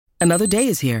Another day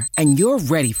is here, and you're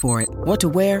ready for it. What to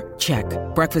wear? Check.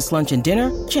 Breakfast, lunch, and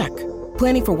dinner? Check.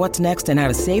 Planning for what's next and how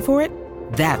to save for it?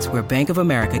 That's where Bank of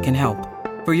America can help.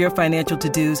 For your financial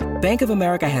to-dos, Bank of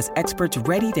America has experts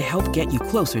ready to help get you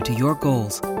closer to your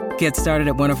goals. Get started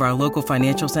at one of our local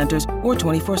financial centers or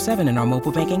 24/7 in our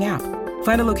mobile banking app.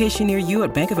 Find a location near you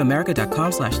at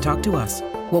bankofamerica.com/talktous.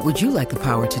 What would you like the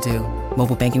power to do?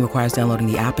 Mobile banking requires downloading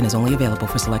the app and is only available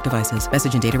for select devices.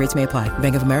 Message and data rates may apply.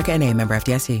 Bank of America N.A., member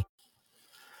FDIC.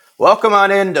 Welcome on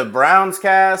into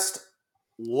BrownsCast.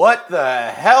 What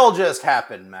the hell just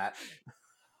happened, Matt?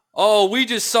 Oh, we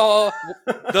just saw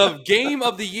the game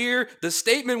of the year, the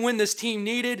statement win this team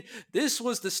needed. This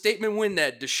was the statement win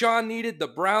that Deshaun needed, the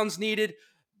Browns needed,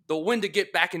 the win to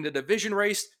get back into the division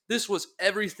race. This was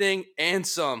everything and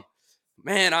some.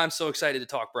 Man, I'm so excited to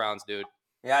talk Browns, dude.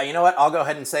 Yeah, you know what? I'll go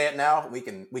ahead and say it now. We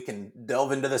can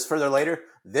delve into this further later.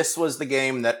 This was the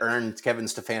game that earned Kevin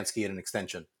Stefanski an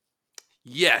extension.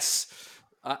 Yes,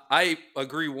 I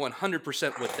agree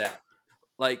 100% with that.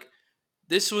 Like,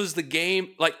 this was the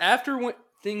game, like after when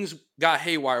things got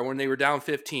haywire, when they were down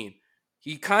 15,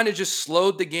 he kind of just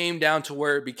slowed the game down to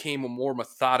where it became a more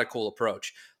methodical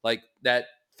approach. Like that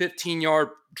 15-yard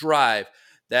drive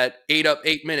that ate up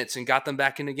 8 minutes and got them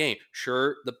back in the game.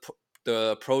 Sure,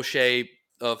 the Prochet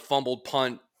fumbled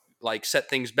punt like set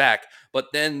things back, but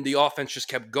then the offense just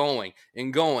kept going,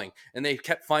 and they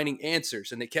kept finding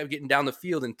answers, and they kept getting down the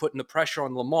field and putting the pressure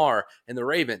on Lamar and the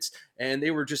Ravens, and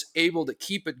they were just able to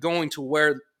keep it going to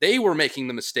where they were making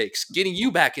the mistakes, getting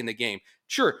you back in the game.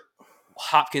 Sure,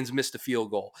 Hopkins missed a field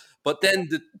goal, but then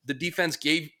the defense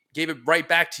gave it right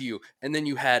back to you, and then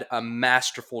you had a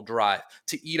masterful drive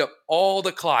to eat up all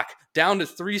the clock down to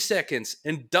 3 seconds,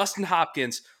 and Dustin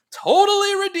Hopkins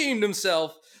totally redeemed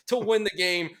himself to win the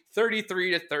game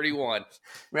 33-31.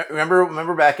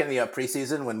 Remember back in the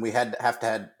preseason when we had to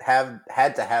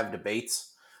have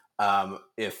debates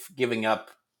if giving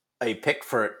up a pick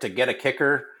to get a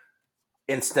kicker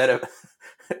instead of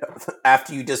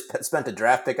after you just spent a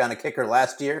draft pick on a kicker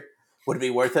last year, would it be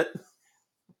worth it?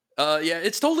 Yeah,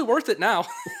 it's totally worth it now.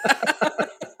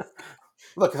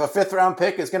 Look, if a 5th round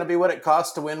pick is going to be what it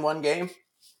costs to win one game,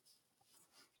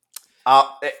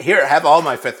 here, have all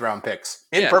my 5th round picks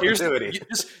in perpetuity.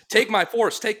 Just take my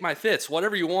 4th, take my 5ths,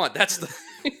 whatever you want. That's the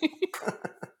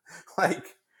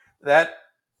like that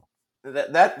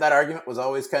argument was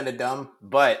always kind of dumb,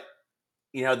 but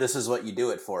you know, this is what you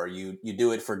do it for. You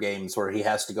do it for games where he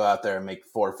has to go out there and make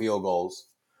 4 field goals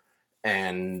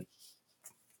and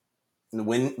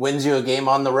wins you a game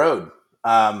on the road.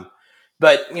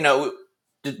 But you know,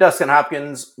 Dustin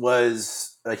Hopkins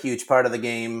was a huge part of the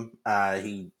game.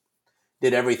 He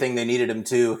did everything they needed him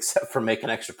to, except for make an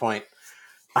extra point.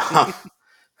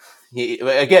 He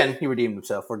redeemed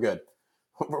himself. We're good.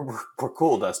 We're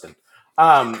cool, Dustin.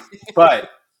 But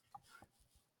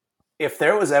if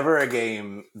there was ever a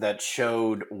game that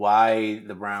showed why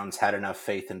the Browns had enough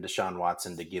faith in Deshaun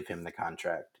Watson to give him the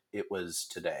contract, it was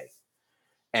today.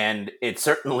 And it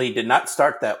certainly did not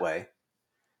start that way.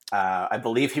 I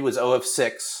believe he was 0 of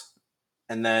 6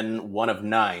 and then 1 of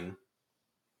 9.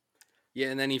 Yeah,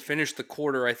 and then he finished the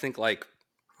quarter, I think, like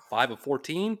 5 of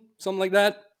 14, something like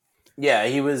that. Yeah,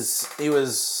 he was.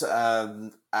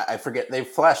 I forget. They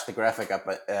flashed the graphic up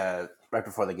right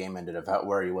before the game ended of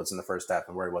where he was in the first half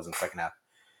and where he was in the second half.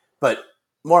 But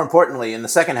more importantly, in the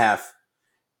second half,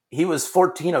 he was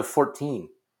 14 of 14.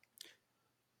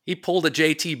 He pulled a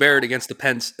JT Barrett against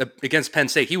Penn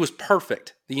State. He was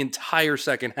perfect the entire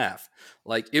second half.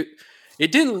 Like it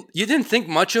didn't. You didn't think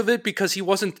much of it because he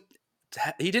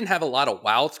didn't have a lot of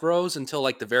wow throws until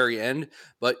like the very end,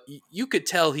 but you could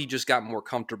tell he just got more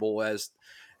comfortable as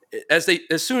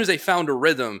soon as they found a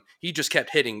rhythm, he just kept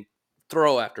hitting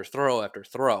throw after throw after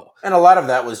throw. And a lot of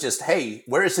that was just, hey,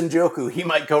 where's Njoku? He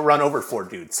might go run over 4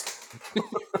 dudes.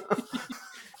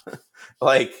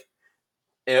 Like,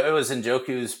 it was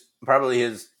Njoku's probably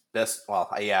his best. Well,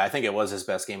 yeah, I think it was his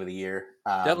best game of the year.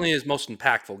 Definitely his most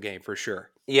impactful game for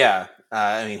sure. Yeah.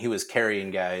 I mean, he was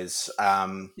carrying guys.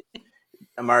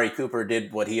 Amari Cooper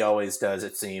did what he always does,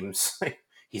 it seems.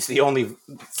 He's the only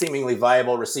seemingly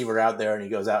viable receiver out there, and he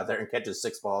goes out there and catches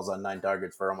 6 balls on 9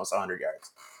 targets for almost 100 yards.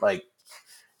 Like,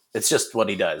 it's just what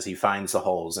he does. He finds the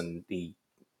holes, and he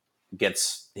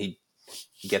gets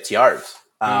yards.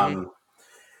 Mm-hmm.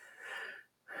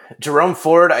 Jerome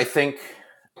Ford, I think,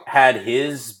 had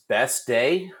his best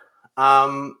day.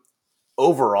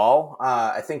 Overall,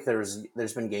 I think there's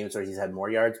been games where he's had more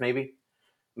yards, maybe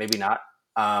not.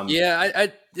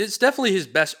 It's definitely his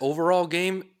best overall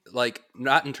game. Like,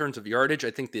 not in terms of yardage.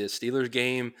 I think the Steelers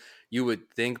game, you would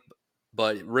think,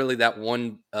 but really that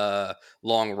one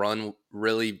long run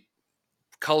really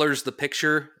colors the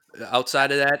picture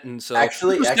outside of that. And so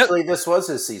Actually, this was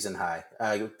his season high.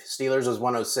 Steelers was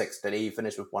 106. Today he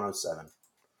finished with 107.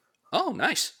 Oh,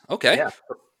 nice. Okay. Yeah,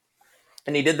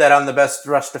 and he did that on the best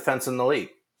rush defense in the league.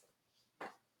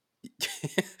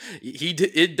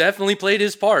 It definitely played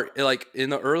his part. Like in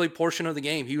the early portion of the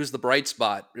game, he was the bright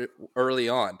spot early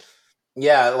on.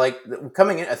 Yeah, like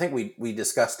coming in, I think we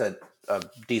discussed a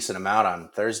decent amount on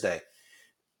Thursday.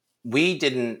 We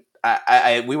didn't.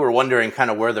 We were wondering kind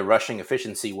of where the rushing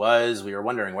efficiency was. We were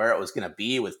wondering where it was going to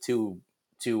be with two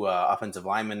offensive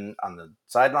linemen on the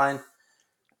sideline,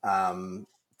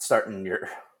 starting your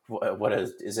what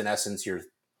is in essence your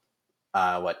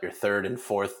your third and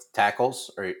fourth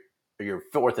tackles or your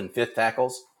fourth and fifth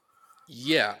tackles.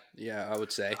 Yeah, I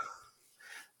would say.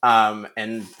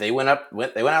 And they went out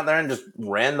there and just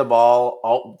ran the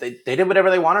ball. They did whatever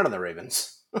they wanted on the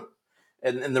Ravens.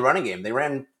 In the running game, they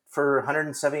ran for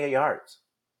 178 yards.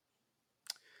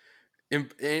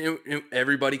 And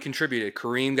everybody contributed.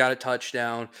 Kareem got a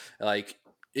touchdown. Like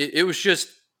it was just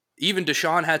even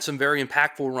Deshaun had some very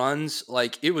impactful runs.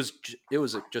 Like it was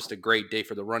just a great day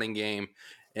for the running game,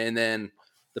 and then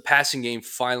the passing game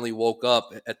finally woke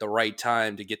up at the right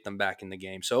time to get them back in the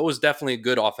game. So it was definitely a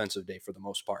good offensive day for the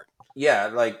most part. Yeah,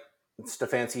 like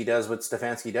Stefanski does what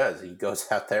Stefanski does. He goes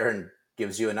out there and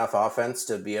gives you enough offense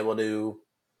to be able to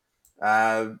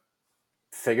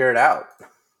figure it out.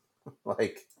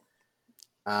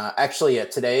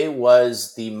 Today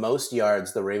was the most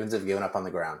yards the Ravens have given up on the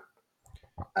ground,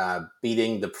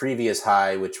 beating the previous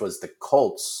high, which was the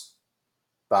Colts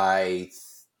by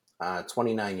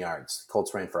 29 yards. The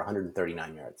Colts ran for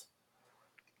 139 yards.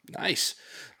 Nice.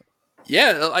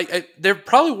 Yeah, there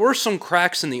probably were some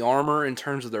cracks in the armor in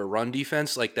terms of their run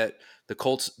defense, like that the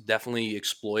Colts definitely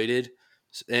exploited,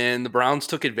 and the Browns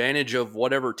took advantage of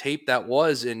whatever tape that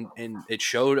was, and it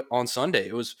showed on Sunday.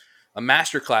 It was a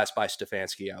masterclass by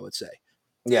Stefanski, I would say.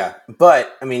 Yeah,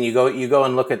 but I mean, you go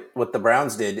and look at what the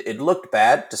Browns did. It looked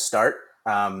bad to start.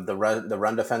 The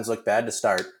run defense looked bad to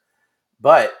start,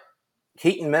 but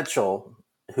Keaton Mitchell,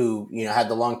 who had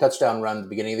the long touchdown run at the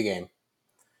beginning of the game,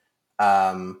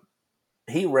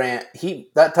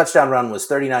 that touchdown run was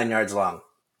 39 yards long.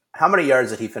 How many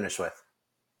yards did he finish with?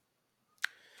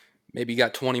 Maybe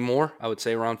got 20 more. I would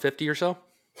say around 50 or so.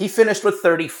 He finished with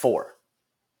 34.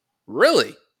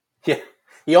 Really? Yeah.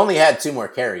 He only had 2 more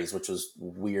carries, which was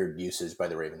weird usage by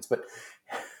the Ravens, but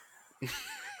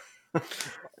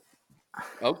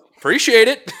oh, appreciate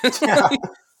it. Yeah.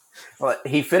 Well,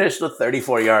 he finished with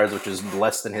 34 yards, which is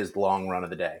less than his long run of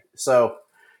the day. So,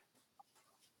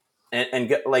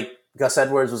 and like Gus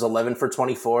Edwards was 11 for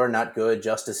 24, not good.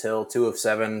 Justice Hill, 2 of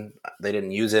 7. They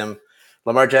didn't use him.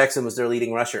 Lamar Jackson was their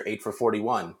leading rusher, 8 for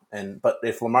 41. But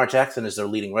if Lamar Jackson is their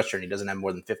leading rusher and he doesn't have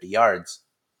more than 50 yards,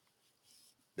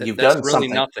 you've that's done really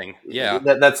something. Nothing. Yeah.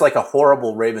 That's like a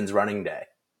horrible Ravens running day.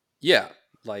 Yeah.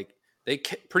 Like they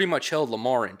pretty much held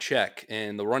Lamar in check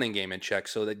and the running game in check.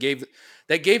 So that gave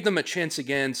them a chance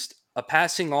against a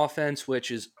passing offense, which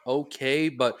is okay,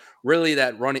 but really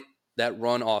that run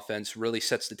offense really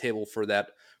sets the table for the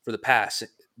pass.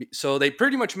 So they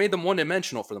pretty much made them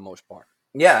one-dimensional for the most part.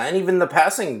 Yeah, and even the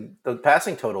passing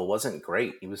total wasn't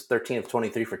great. He was 13 of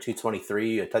 23 for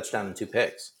 223, a touchdown and 2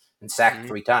 picks, and sacked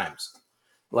 3 times.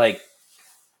 Like,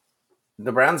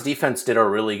 the Browns defense did a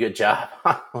really good job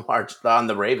on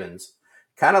the Ravens.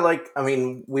 Kind of like, I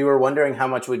mean, we were wondering how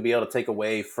much we'd be able to take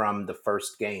away from the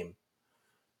first game.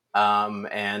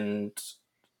 And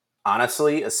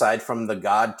honestly, aside from the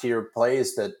god tier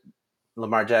plays that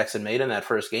Lamar Jackson made in that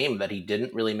first game that he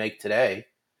didn't really make today,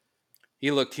 he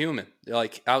looked human.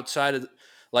 Like outside of,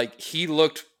 like he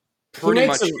looked pretty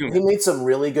much human. He made some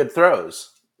really good throws.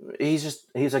 He's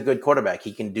a good quarterback.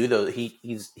 He can do those.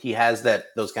 He has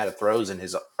those kind of throws in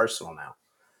his arsenal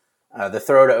now. The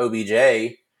throw to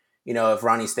OBJ, if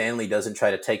Ronnie Stanley doesn't try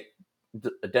to take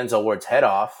Denzel Ward's head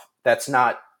off, that's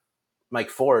not Mike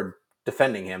Ford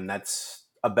defending him. That's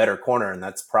a better corner, and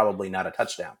that's probably not a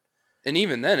touchdown. And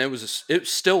even then, it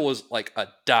still was like a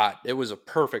dot. It was a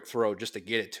perfect throw just to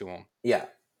get it to him. Yeah.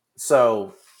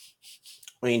 So,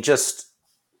 I mean, just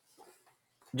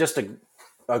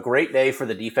a great day for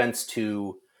the defense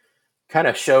to kind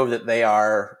of show that they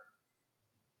are,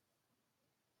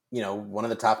 one of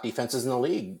the top defenses in the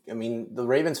league. I mean, the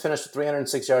Ravens finished with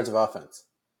 306 yards of offense.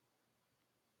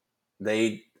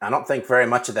 I don't think very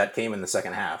much of that came in the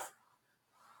second half.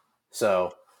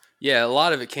 So, yeah, a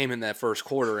lot of it came in that first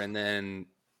quarter, and then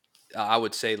I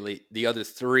would say the other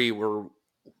 3 were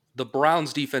the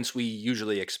Browns defense we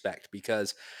usually expect,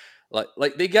 because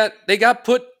like they got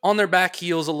put on their back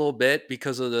heels a little bit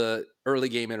because of the early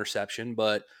game interception,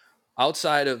 but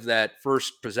outside of that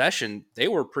first possession, they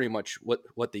were pretty much what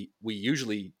we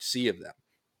usually see of them.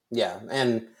 Yeah,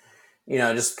 and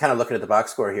just kind of looking at the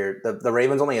box score here, the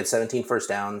Ravens only had 17 first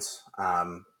downs. They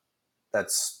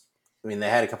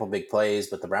had a couple big plays,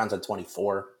 but the Browns had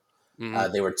 24.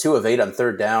 Mm-hmm. They were 2 of 8 on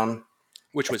third down,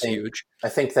 Which was huge. I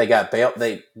think they got bailed.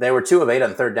 They were 2 of 8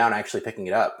 on third down, actually picking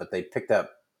it up, but they picked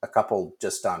up a couple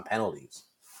just on penalties.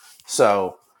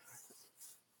 So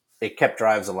it kept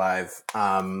drives alive.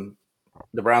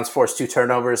 The Browns forced 2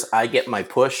 turnovers. I get my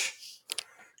push.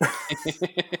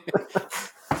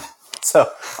 So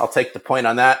I'll take the point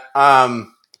on that.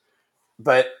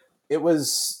 But it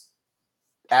was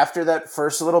after that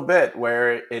first little bit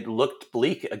where it looked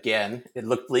bleak again. It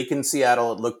looked bleak in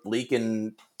Seattle. It looked bleak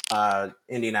in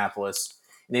Indianapolis.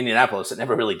 In Indianapolis, it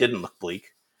never really didn't look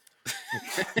bleak,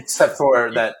 except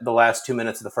for the last 2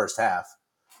 minutes of the first half.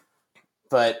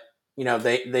 But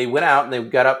they went out and they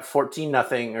got up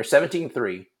 14-0 or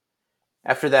 17-3.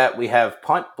 After that, we have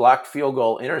punt, blocked field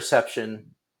goal,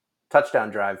 interception, touchdown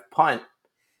drive, punt.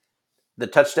 The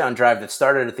touchdown drive that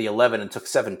started at the 11 and took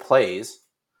 7 plays.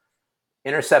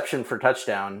 Interception for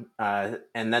touchdown,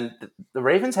 and then the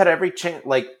Ravens had every chance.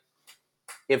 Like,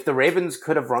 if the Ravens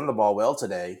could have run the ball well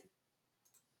today,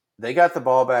 they got the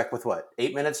ball back with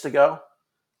 8 minutes to go,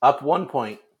 up 1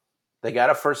 point. They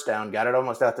got a first down, got it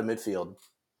almost out to midfield.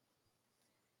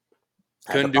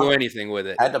 Couldn't do anything with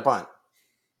it. Had to punt.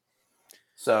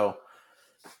 So,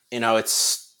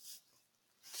 it's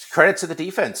credit to the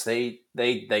defense. They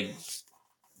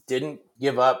didn't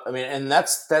give up. I mean, and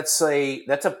that's a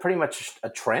pretty much a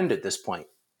trend at this point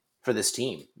for this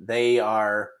team. They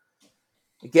are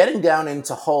getting down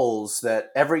into holes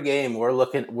that every game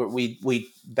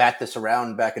we bat this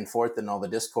around back and forth in all the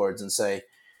discords and say,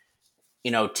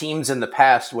 teams in the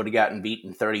past would have gotten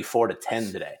beaten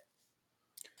 34-10 today.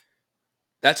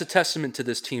 That's a testament to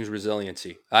this team's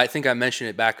resiliency. I think I mentioned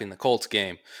it back in the Colts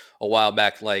game a while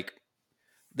back. Like,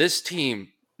 this team,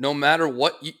 no matter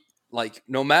what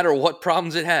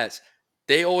problems it has,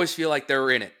 they always feel like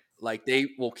they're in it. Like, they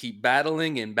will keep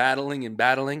battling and battling and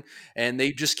battling, and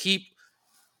they just keep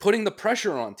putting the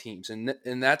pressure on teams. And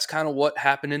that's kind of what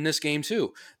happened in this game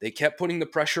too. They kept putting the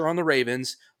pressure on the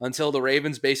Ravens until the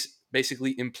Ravens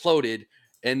basically imploded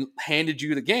and handed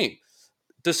you the game,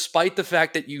 despite the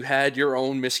fact that you had your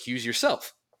own miscues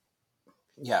yourself.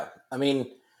 Yeah. I mean,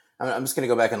 I'm just going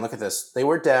to go back and look at this. They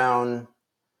were down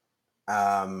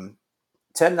 10-0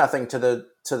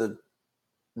 to the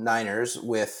Niners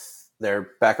with their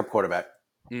backup quarterback,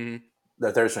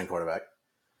 their third string quarterback.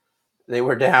 They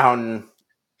were down.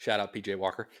 Shout out PJ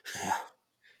Walker. Yeah.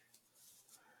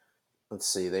 Let's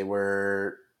see.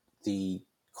 The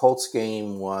Colts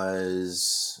game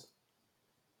was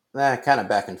kind of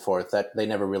back and forth. That they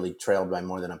never really trailed by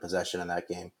more than a possession in that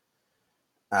game.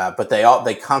 But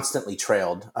they constantly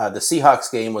trailed. The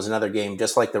Seahawks game was another game,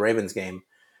 just like the Ravens game,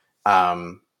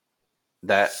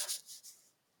 that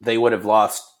they would have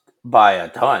lost by a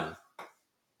ton,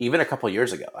 even a couple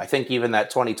years ago. I think even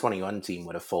that 2021 team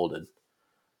would have folded.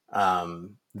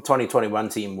 The 2021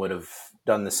 team would have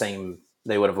done the same.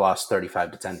 They would have lost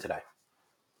 35-10 today.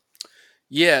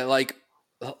 Yeah, like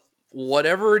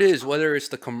whatever it is, whether it's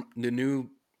the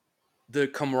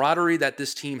camaraderie that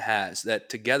this team has, that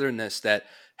togetherness that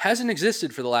hasn't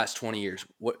existed for the last 20 years.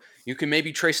 What you can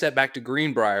maybe trace that back to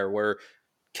Greenbrier, where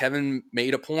Kevin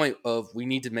made a point of, we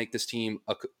need to make this team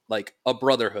a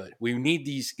brotherhood. We need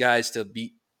these guys to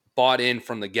be bought in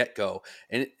from the get-go,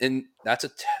 and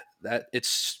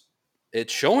it's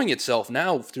showing itself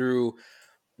now through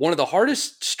one of the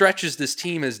hardest stretches this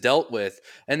team has dealt with,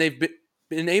 and they've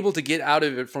been able to get out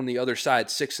of it from the other side,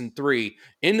 6-3,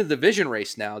 in the division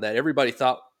race now that everybody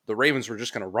thought the Ravens were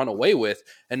just going to run away with.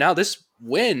 And now this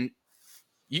win,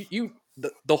 the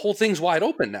whole thing's wide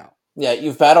open now. Yeah,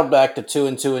 you've battled back to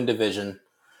 2-2 in division.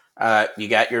 You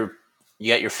got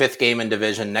your fifth game in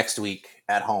division next week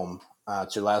at home.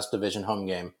 It's your last division home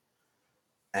game.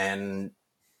 And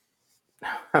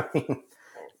I mean,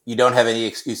 you don't have any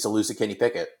excuse to lose to Kenny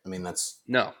Pickett. I mean, that's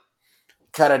no,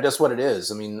 kind of just what it is.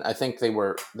 I mean, I think they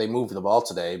moved the ball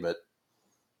today, but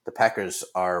the Packers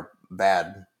are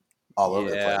bad all over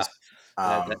the place.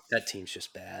 That team's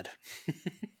just bad.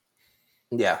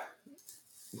 Yeah,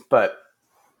 but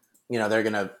they're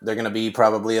gonna be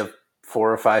probably a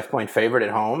 4 or 5 point favorite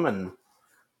at home, and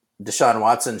Deshaun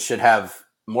Watson should have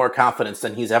more confidence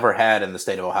than he's ever had in the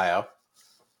state of Ohio.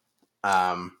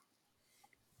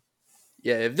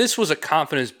 Yeah, if this was a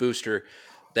confidence booster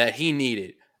that he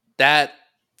needed, that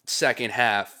second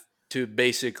half he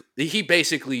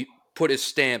basically put his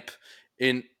stamp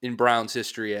in Brown's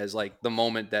history as like the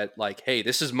moment that, like, hey,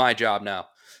 this is my job now.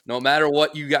 No matter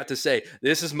what you got to say,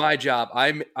 this is my job.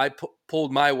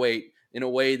 Pulled my weight in a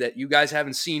way that you guys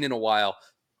haven't seen in a while.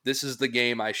 This is the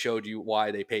game I showed you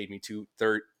why they paid me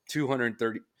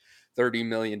 $230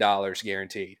 million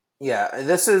guaranteed. Yeah,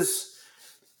 this is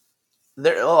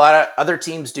there. A lot of other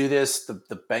teams do this.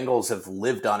 The Bengals have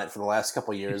lived on it for the last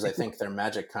couple of years. I think their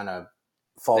magic kind of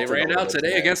They faltered a ran little out bit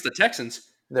today against the Texans.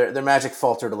 Their magic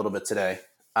faltered a little bit today.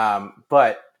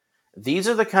 But these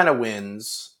are the kind of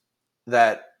wins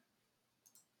that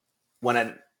when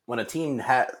a team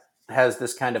has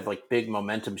this kind of like big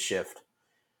momentum shift,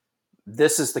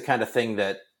 this is the kind of thing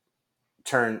that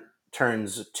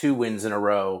turns 2 wins in a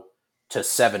row to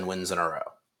 7 wins in a row.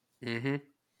 Mm-hmm.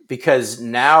 Because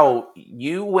now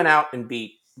you went out and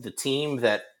beat the team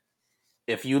that,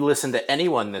 if you listen to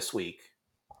anyone this week,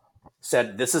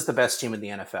 said this is the best team in the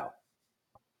NFL.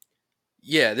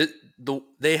 Yeah,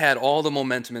 they had all the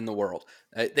momentum in the world.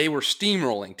 They were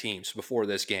steamrolling teams before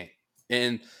this game,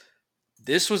 and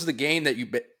this was the game that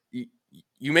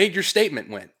you made your statement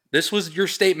win. This was your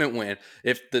statement win.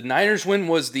 If the Niners win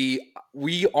was the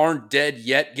 "we aren't dead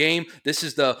yet" game, this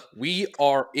is the "we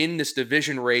are in this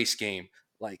division race" game.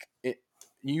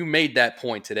 You made that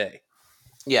point today.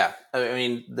 Yeah, I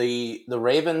mean the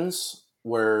Ravens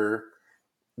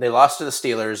they lost to the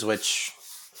Steelers, which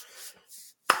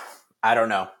I don't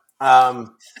know.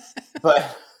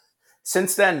 But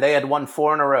since then, they had won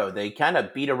 4 in a row. They kind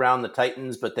of beat around the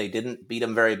Titans, but they didn't beat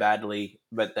them very badly.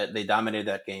 But they dominated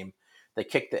that game. They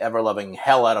kicked the ever-loving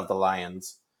hell out of the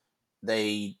Lions.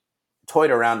 They toyed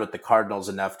around with the Cardinals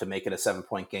enough to make it a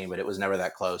 7-point game, but it was never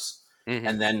that close. Mm-hmm.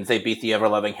 And then they beat the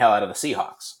ever-loving hell out of the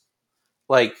Seahawks.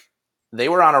 Like, they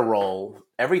were on a roll.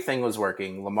 Everything was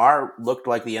working. Lamar looked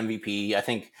like the MVP. I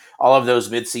think all of those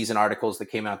midseason articles that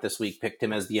came out this week picked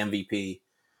him as the MVP.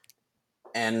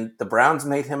 And the Browns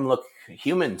made him look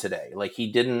human today. Like, he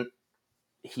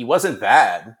wasn't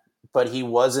bad, but he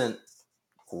wasn't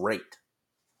great.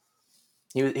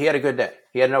 He had a good day.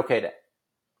 He had an okay day.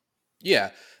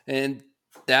 Yeah, and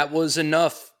that was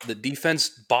enough. The defense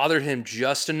bothered him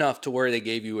just enough to where they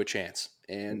gave you a chance,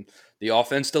 and the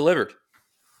offense delivered.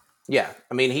 Yeah,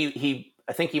 I mean,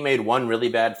 I think he made one really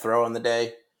bad throw on the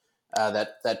day.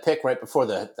 That pick right before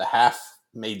the half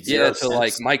made zero sense.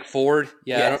 Like Mike Ford.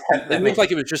 Yeah, it looked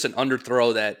like it was just an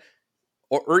underthrow that,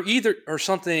 or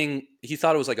something. He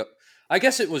thought it was I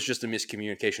guess it was just a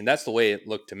miscommunication. That's the way it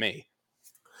looked to me.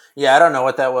 Yeah, I don't know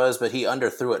what that was, but he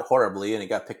underthrew it horribly and he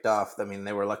got picked off. I mean,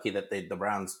 they were lucky that the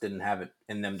Browns didn't have it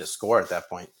in them to score at that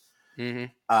point. Mm-hmm.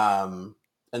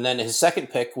 And then his second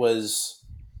pick was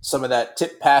some of that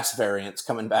tip pass variance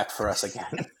coming back for us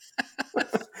again.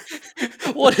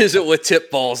 What is it with tip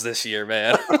balls this year,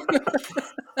 man?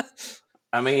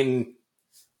 I mean,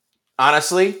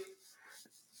 honestly,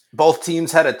 both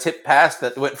teams had a tip pass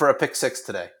that went for a pick 6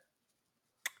 today.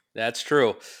 That's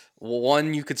true.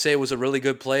 One you could say was a really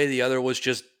good play. The other was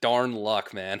just darn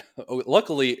luck, man.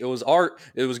 Luckily, it was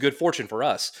good fortune for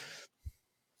us.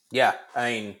 Yeah, I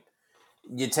mean,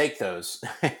 you take those.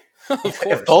 Of course.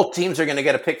 If both teams are going to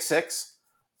get a pick 6,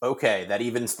 okay, that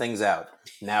evens things out.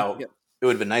 Now, It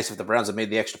would have been nice if the Browns had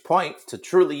made the extra point to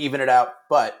truly even it out,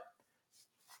 but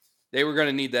they were going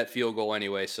to need that field goal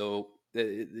anyway. So,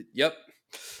 yep.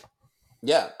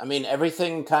 Yeah, I mean,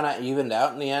 everything kind of evened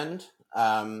out in the end.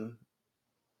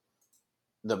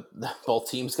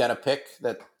 Both teams got a pick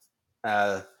that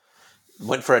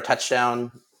went for a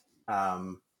touchdown.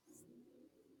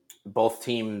 Both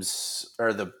teams,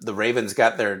 or the Ravens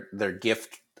got their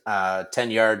gift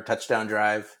 10-yard touchdown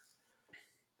drive.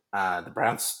 The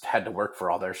Browns had to work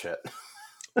for all their shit.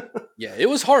 Yeah, it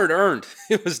was hard earned.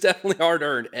 It was definitely hard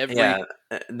earned.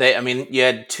 You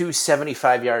had 2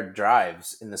 75-yard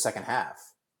drives in the second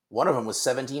half. One of them was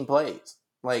 17 plays.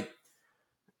 Like,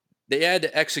 they had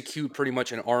to execute pretty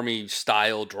much an Army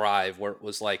style drive where it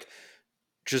was like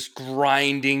just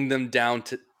grinding them down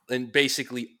to and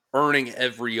basically earning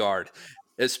every yard.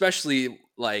 Especially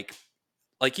like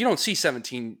you don't see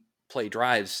 17 play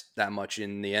drives that much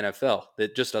in the NFL.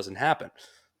 That just doesn't happen.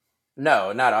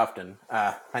 No, not often.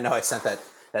 I know I sent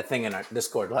that thing in our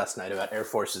Discord last night about Air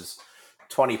Force's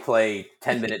 20-play,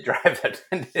 10-minute drive that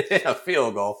ended in a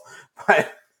field goal.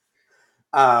 But,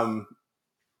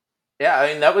 yeah,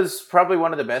 I mean, that was probably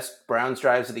one of the best Browns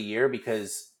drives of the year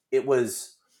because it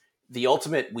was the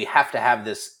ultimate, we have to have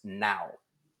this now.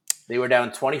 They were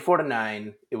down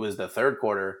 24-9. It was the third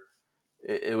quarter.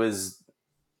 It was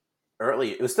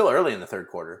early. It was still early in the third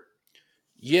quarter.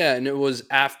 Yeah, and it was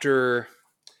after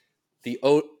the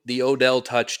Odell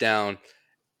touchdown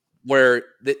where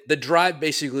the drive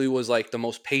basically was like the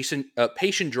most patient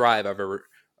drive I've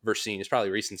ever seen. It's probably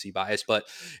recency bias, but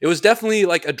it was definitely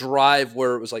like a drive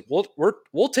where it was like,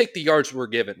 we'll take the yards we're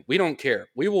given. We don't care.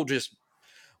 We will just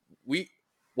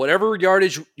whatever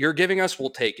yardage you're giving us, we'll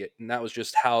take it. And that was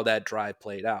just how that drive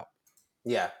played out.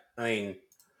 Yeah, I mean,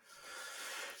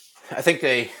 I think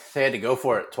they had to go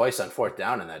for it twice on fourth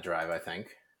down in that drive. I think.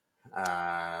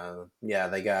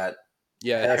 They got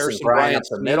Harrison Bryant up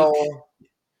the middle,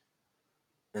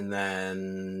 and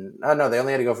then no, they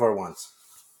only had to go for it once.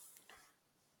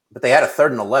 But they had a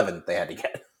 3rd and 11 they had to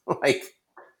get. Like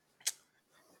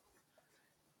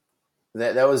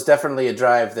that was definitely a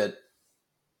drive that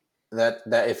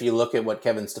if you look at what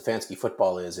Kevin Stefanski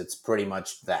football is, it's pretty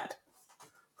much that.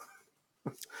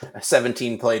 A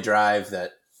 17-play drive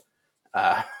that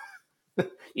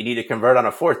you need to convert on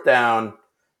a 4th down,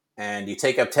 and you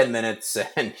take up 10 minutes,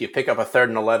 and you pick up a 3rd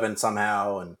and 11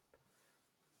 somehow. And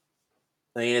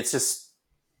I mean, it's just,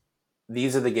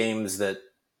 these are the games that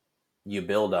you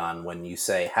build on when you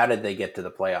say, how did they get to the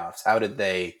playoffs? How did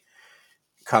they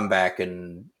come back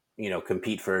and,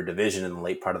 compete for a division in the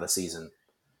late part of the season?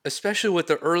 Especially with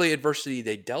the early adversity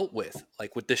they dealt with,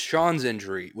 like with Deshaun's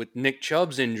injury, with Nick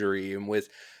Chubb's injury, and with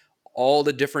all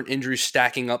the different injuries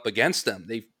stacking up against them.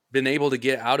 They've been able to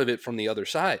get out of it from the other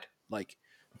side. Like,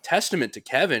 testament to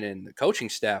Kevin and the coaching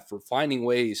staff for finding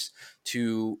ways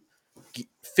to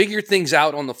figure things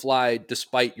out on the fly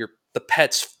despite the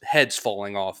pets' heads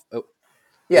falling off.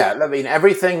 Yeah, I mean,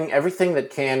 everything that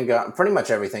can go, pretty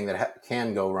much everything that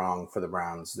can go wrong for the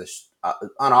Browns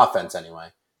on offense anyway,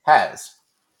 has.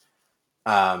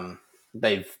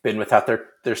 They've been without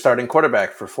their starting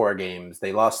quarterback for 4 games.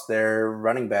 They lost their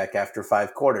running back after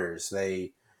 5 quarters.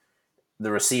 The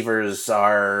receivers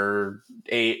are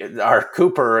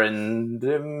Cooper and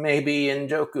maybe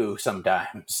Njoku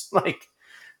sometimes.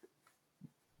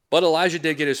 But Elijah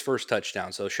did get his first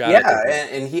touchdown, so shout out to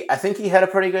him. And I think he had a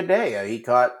pretty good day. He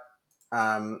caught,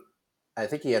 I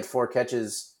think he had 5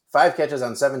 catches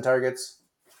on 7 targets.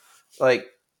 Like,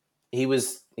 he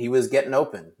was getting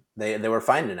open. They were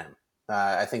finding him.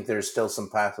 I think there's still some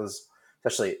passes,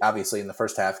 especially obviously in the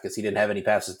first half, because he didn't have any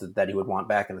passes that he would want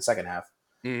back in the second half.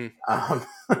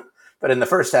 But in the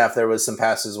first half, there was some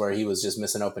passes where he was just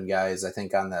missing open guys. I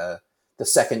think on the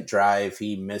second drive,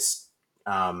 he missed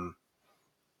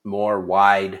more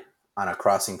wide on a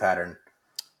crossing pattern.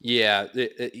 Yeah.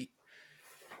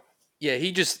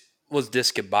 He just was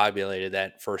discombobulated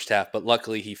that first half, but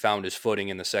luckily he found his footing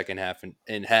in the second half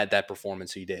and had that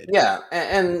performance he did. Yeah,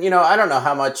 and I don't know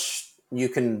how much you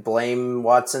can blame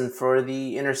Watson for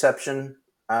the interception.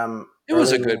 It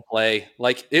was a good play.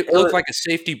 Like, it looked like a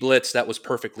safety blitz that was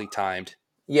perfectly timed.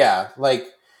 Yeah, like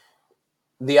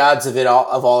the odds of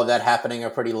all of that happening are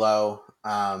pretty low.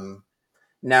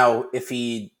 Now, if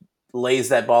he lays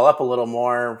that ball up a little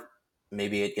more,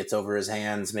 maybe it gets over his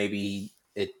hands. Maybe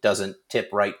it doesn't tip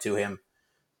right to him.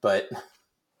 But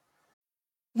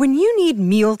when you need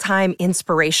mealtime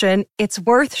inspiration, it's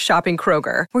worth shopping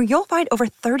Kroger, where you'll find over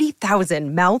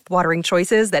 30,000 mouth-watering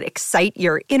choices that excite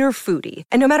your inner foodie.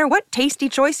 And no matter what tasty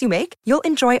choice you make, you'll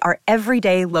enjoy our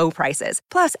everyday low prices,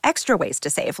 plus extra ways to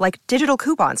save, like digital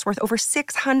coupons worth over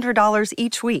 $600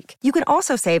 each week. You can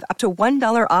also save up to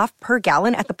 $1 off per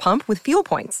gallon at the pump with fuel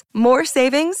points. More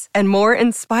savings and more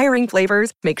inspiring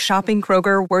flavors make shopping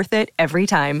Kroger worth it every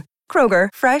time. Kroger,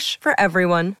 fresh for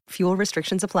everyone. Fuel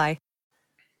restrictions apply.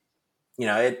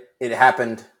 It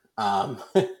happened.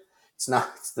 It's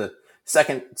the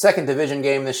second division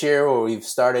game this year where we've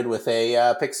started with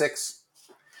a pick 6.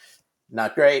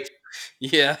 Not great.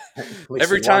 Yeah.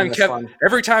 Every time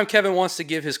Kevin wants to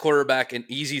give his quarterback an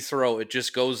easy throw, it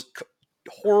just goes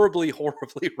horribly,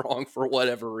 horribly wrong for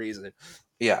whatever reason.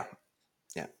 Yeah.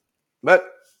 But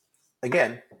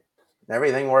again,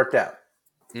 everything worked out.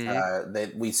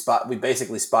 Mm-hmm. We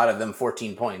basically spotted them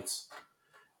 14 points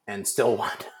and still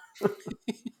won.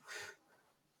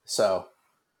 So,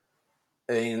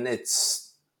 I mean,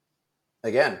 it's,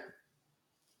 again,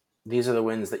 these are the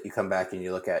wins that you come back and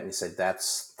you look at and you say,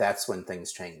 that's when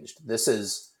things changed. This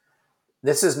is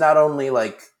not only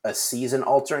like a season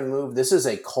altering move. This is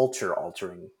a culture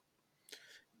altering.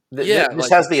 This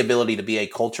has the ability to be a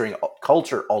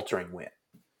culture altering win.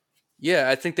 Yeah,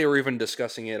 I think they were even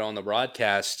discussing it on the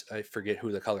broadcast. I forget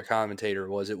who the color commentator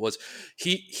was. It was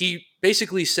he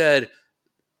basically said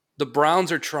the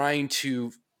Browns are trying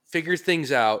to figure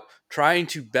things out, trying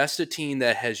to best a team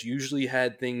that has usually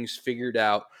had things figured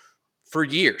out for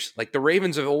years. Like, the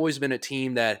Ravens have always been a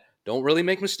team that don't really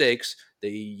make mistakes. They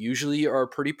usually are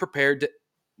pretty prepared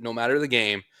no matter the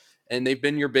game, and they've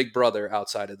been your big brother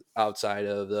outside of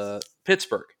the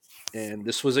Pittsburgh. And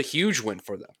this was a huge win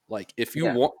for them. Like, if you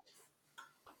want,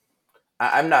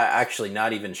 I'm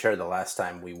not even sure the last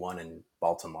time we won in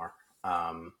Baltimore.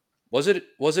 Was it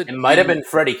It might have been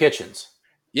Freddie Kitchens.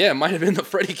 Yeah, it might have been the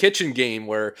Freddie Kitchen game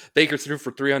where Baker threw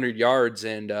for 300 yards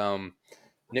and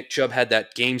Nick Chubb had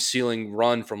that game-sealing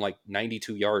run from like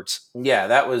 92 yards. Yeah,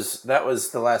 that was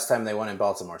the last time they won in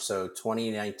Baltimore. So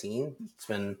 2019. It's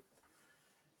been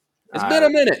a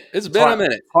minute. It's been a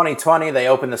minute. 2020, they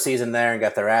opened the season there and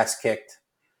got their ass kicked.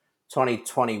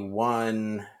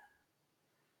 2021,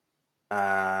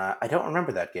 I don't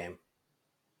remember that game.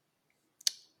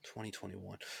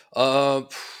 2021.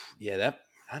 Yeah,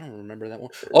 I don't remember that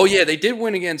one. Oh yeah, they did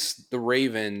win against the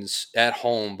Ravens at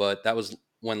home, but that was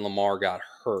when Lamar got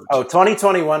hurt. Oh,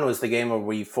 2021 was the game where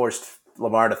we forced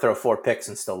Lamar to throw 4 picks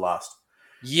and still lost.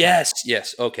 Yes,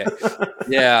 okay.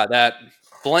 Yeah, that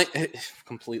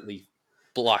completely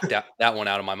blocked that one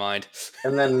out of my mind.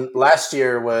 And then last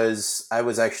year I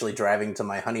was actually driving to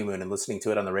my honeymoon and listening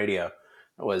to it on the radio.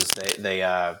 It was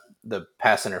the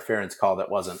pass interference call that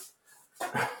wasn't.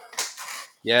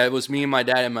 Yeah, it was me and my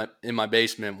dad in my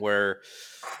basement where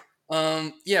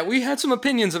we had some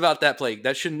opinions about that play.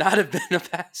 That should not have been a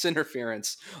pass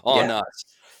interference on us.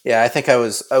 Yeah, I think I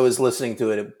was listening to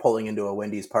it pulling into a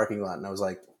Wendy's parking lot and I was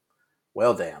like,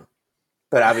 well, damn.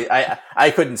 But I mean,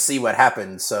 I couldn't see what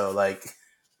happened, so like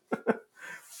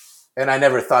and I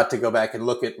never thought to go back and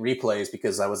look at replays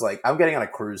because I was like, I'm getting on a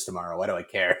cruise tomorrow. Why do I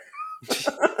care?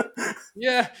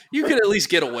 Yeah, you could at least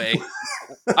get away.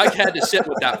 I had to sit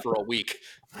with that for a week.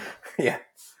 Yeah.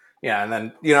 Yeah, and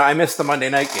then, I missed the Monday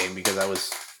night game because I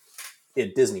was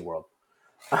at Disney World.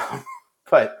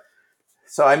 But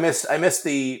so I missed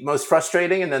the most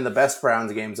frustrating and then the best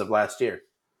Browns games of last year.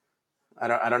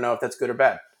 I don't know if that's good or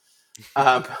bad.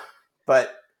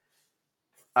 But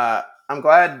I'm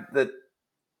glad that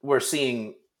we're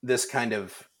seeing this kind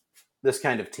of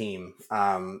team.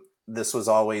 This was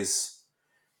always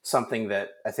something that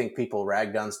I think people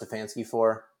ragged on Stefanski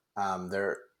for.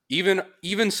 They're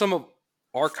even some of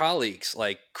our colleagues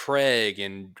like Craig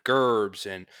and Gerbs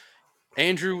and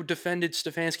Andrew defended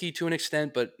Stefanski to an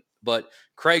extent, but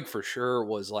Craig for sure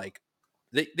was like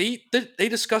they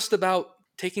discussed about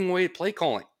taking away play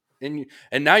calling, and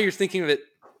now you're thinking of it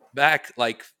back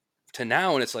like to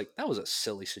now, and it's like that was a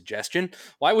silly suggestion.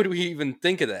 Why would we even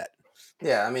think of that?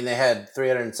 Yeah, I mean they had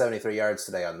 373 yards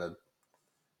today on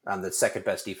the second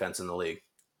best defense in the league.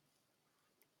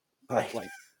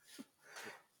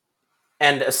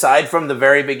 And aside from the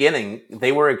very beginning,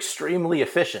 they were extremely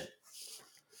efficient.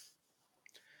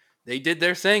 They did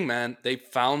their thing, man. They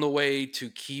found a way to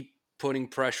keep putting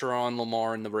pressure on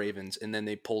Lamar and the Ravens, and then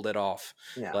they pulled it off.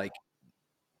 Yeah. Like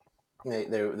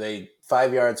they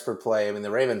 5 yards per play. I mean, the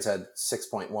Ravens had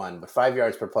 6.1, but 5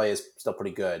 yards per play is still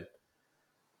pretty good.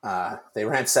 They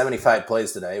ran 75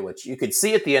 plays today, which you could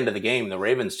see at the end of the game. The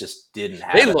Ravens just didn't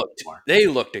have it anymore. They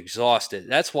looked exhausted.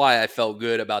 That's why I felt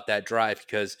good about that drive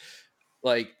because,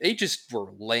 like, they just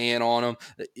were laying on them.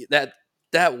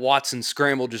 That Watson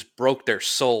scramble just broke their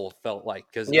soul. Felt like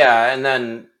and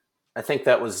then I think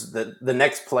that was the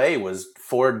next play was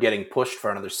Ford getting pushed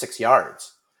for another 6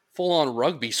 yards. Full on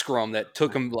rugby scrum that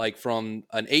took him like from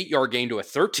an 8-yard gain to a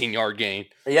 13-yard gain.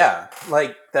 Yeah,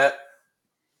 like that.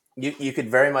 You could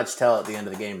very much tell at the end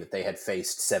of the game that they had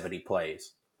faced 70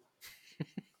 plays.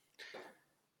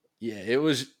 Yeah,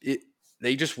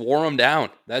 they just wore them down.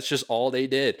 That's just all they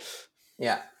did.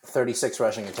 Yeah, 36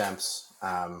 rushing attempts.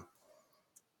 I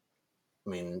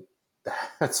mean,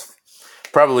 that's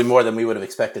probably more than we would have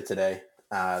expected today.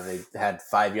 They had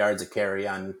 5 yards of carry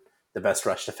on the best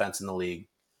rush defense in the league.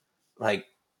 Like,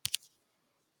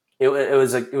 it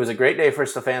was a great day for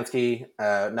Stefanski,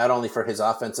 not only for his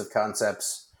offensive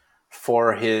concepts,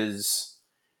 for his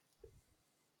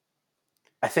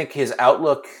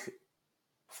outlook,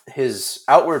 his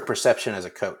outward perception as a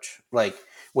coach. Like,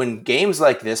 when games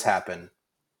like this happen,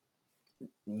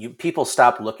 people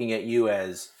stop looking at you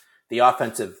as the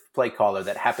offensive play caller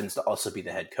that happens to also be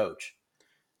the head coach.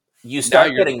 You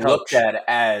start getting looked at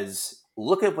as,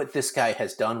 look at what this guy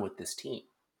has done with this team.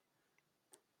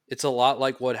 It's a lot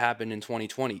like what happened in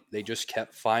 2020. They just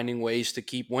kept finding ways to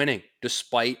keep winning,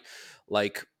 despite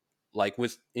like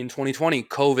in 2020,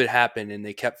 COVID happened and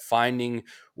they kept finding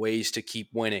ways to keep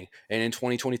winning. And in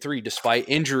 2023, despite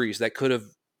injuries that could have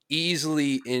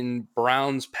easily in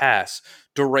Brown's pass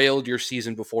derailed your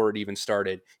season before it even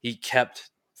started, he kept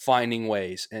finding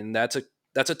ways. And that's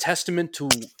a testament to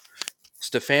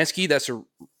Stefanski. That's a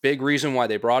big reason why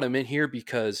they brought him in here,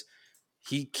 because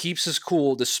he keeps us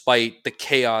cool despite the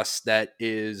chaos that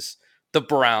is the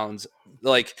Browns.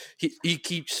 Like he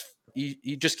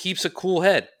just keeps a cool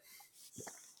head.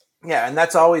 Yeah, and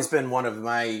that's always been one of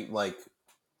my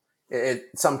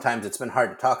sometimes it's been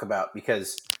hard to talk about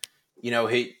because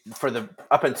he for the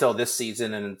up until this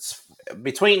season, and it's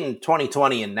between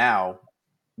 2020 and now,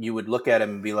 you would look at him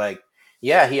and be like,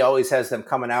 yeah, he always has them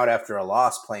coming out after a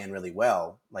loss playing really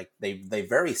well. Like they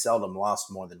very seldom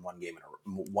lost more than one game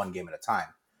at a time.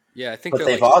 Yeah, I think But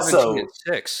they're they've like 17-6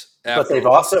 but after. they've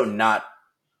also not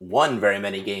won very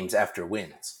many games after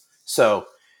wins. So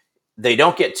they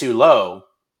don't get too low,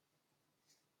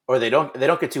 or they don't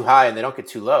get too high and they don't get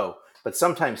too low. But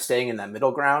sometimes staying in that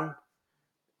middle ground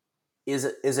is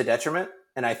a detriment.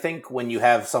 And I think when you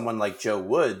have someone like Joe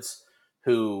Woods,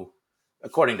 who,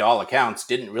 according to all accounts,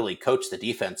 didn't really coach the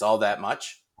defense all that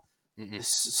much. Mm-hmm.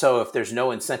 So if there's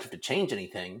no incentive to change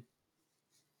anything,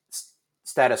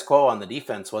 status quo on the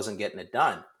defense wasn't getting it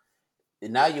done.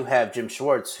 And now you have Jim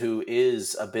Schwartz, who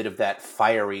is a bit of that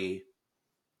fiery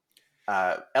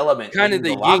element Kind of in the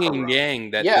the yin locker and room.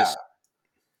 yang that Yeah, this.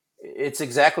 it's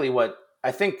exactly what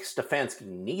I think Stefanski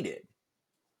needed.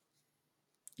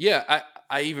 Yeah,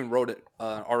 I even wrote an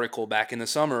article back in the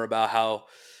summer about how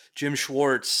Jim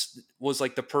Schwartz was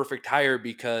like the perfect hire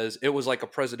because it was like a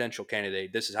presidential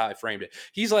candidate. This is how I framed it.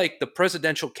 He's like the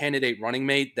presidential candidate running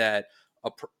mate that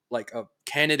like a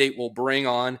candidate will bring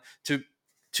on to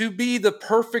be the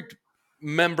perfect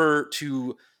member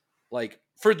to like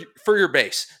for your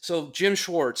base. So Jim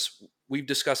Schwartz, we've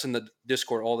discussed in the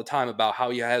Discord all the time about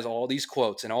how he has all these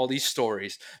quotes and all these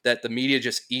stories that the media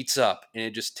just eats up, and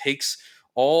it just takes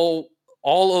all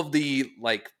of the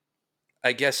like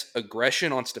I guess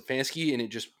aggression on Stefanski, and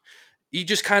he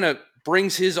just kind of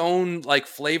brings his own like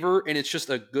flavor, and it's just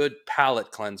a good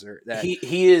palate cleanser. That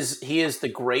He is the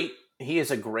great he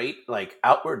is a great like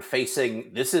outward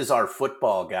facing. This is our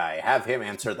football guy. Have him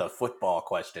answer the football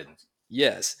questions.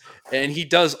 Yes. And he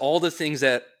does all the things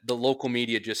that the local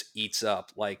media just eats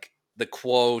up, like the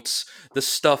quotes, the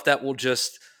stuff that will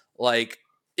just like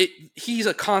it. He's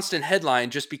a constant headline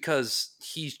just because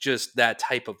he's just that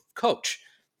type of coach.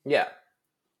 Yeah,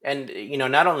 and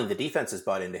not only the defense has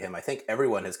bought into him. I think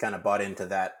everyone has kind of bought into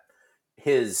that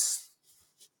his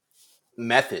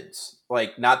methods.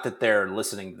 Like, not that they're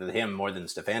listening to him more than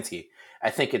Stefanski. I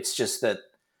think it's just that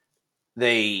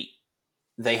they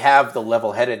they have the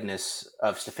level headedness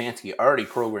of Stefanski already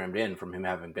programmed in from him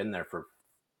having been there for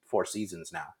 4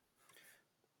 seasons now.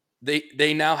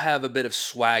 They now have a bit of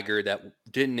swagger that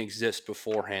didn't exist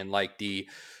beforehand, like the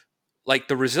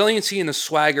resiliency and the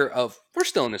swagger of we're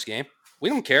still in this game. We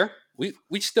don't care.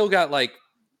 We still got like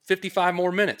 55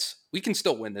 more minutes. We can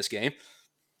still win this game.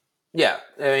 Yeah,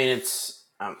 I mean it's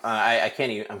I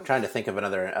can't even. I'm trying to think of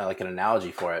another like an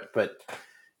analogy for it, but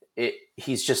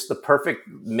he's just the perfect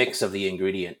mix of the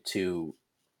ingredient to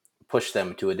push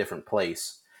them to a different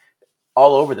place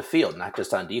all over the field, not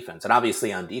just on defense. And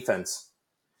obviously on defense,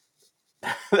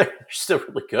 they're still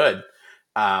really good.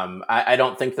 I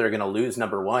don't think they're going to lose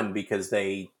number one because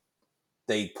they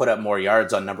put up more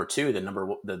yards on number two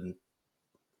than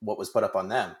what was put up on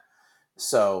them.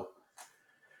 So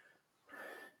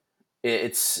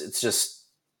it's just,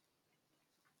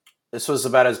 this was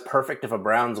about as perfect of a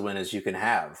Browns win as you can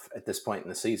have at this point in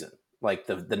the season. Like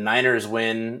the Niners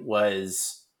win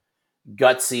was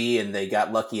gutsy and they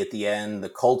got lucky at the end. The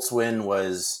Colts win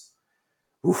was,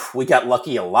 we got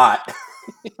lucky a lot.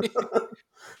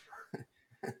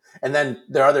 And then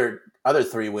their other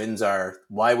three wins are,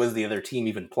 why was the other team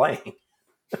even playing?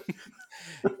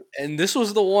 And this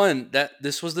was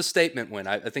this was the statement win.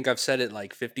 I think I've said it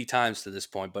like 50 times to this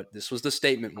point, but this was the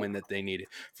statement win that they needed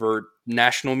for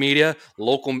national media,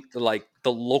 like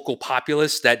the local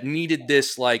populace that needed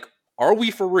this. Like, are we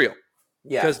for real?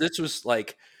 Yeah. Because this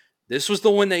was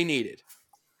the one they needed.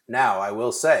 Now, I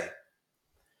will say,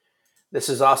 this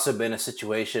has also been a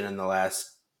situation in the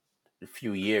last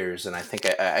few years, and I think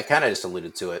I kind of just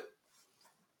alluded to it.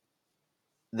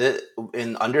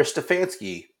 Under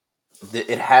Stefanski,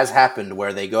 it has happened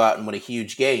where they go out and win a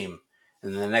huge game,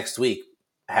 and then the next week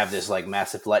have this like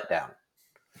massive letdown.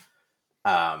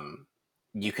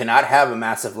 You cannot have a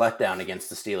massive letdown against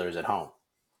the Steelers at home.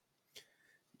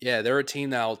 Yeah, they're a team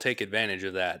that will take advantage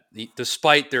of that.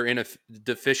 Despite their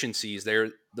deficiencies, they're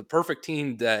the perfect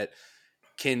team that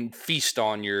can feast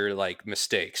on your like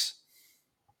mistakes.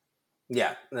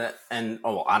 Yeah, and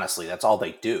honestly, that's all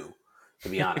they do. To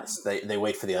be honest, they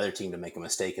wait for the other team to make a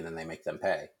mistake and then they make them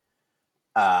pay.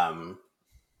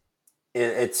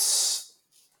 It's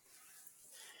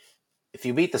if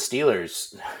you beat the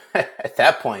Steelers at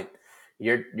that point,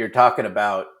 you're talking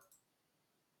about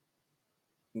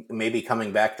maybe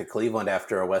coming back to Cleveland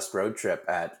after a West road trip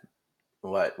at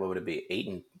what would it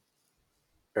be,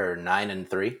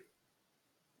 9-3?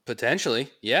 Potentially,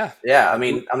 yeah. Yeah, I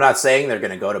mean, I'm not saying they're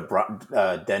going to go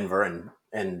to Denver and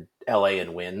LA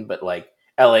and win, but like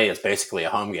LA is basically a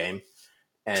home game,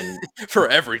 and for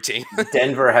every team.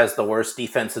 Denver has the worst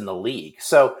defense in the league.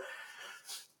 So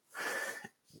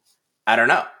I don't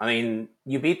know. I mean,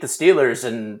 you beat the Steelers,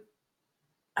 and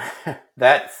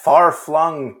that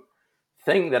far-flung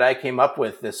thing that I came up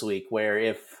with this week, where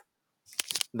if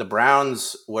the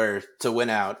Browns were to win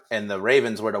out and the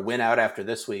Ravens were to win out after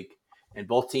this week, and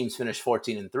both teams finish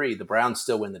 14-3, the Browns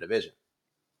still win the division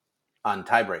on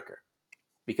tiebreaker,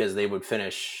 because they would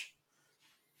finish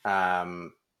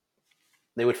 4-2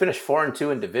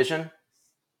 in division.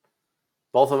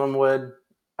 Both of them would.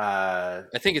 I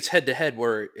think it's head to head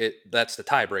where that's the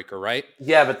tiebreaker, right?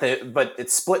 Yeah, but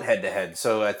it's split head to head.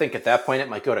 So I think at that point it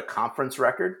might go to conference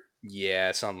record.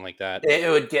 Yeah, something like that. It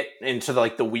would get into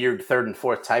the weird third and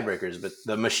fourth tiebreakers, but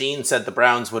the machine said the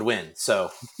Browns would win.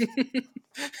 So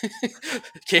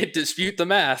can't dispute the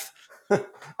math.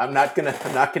 I'm not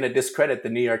gonna discredit the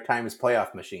New York Times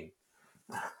playoff machine.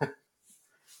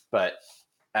 But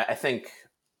I think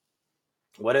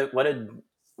what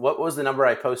was the number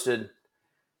I posted?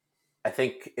 I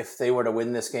think if they were to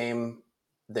win this game,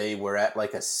 they were at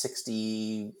like a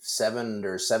 67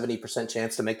 or 70%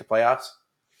 chance to make the playoffs.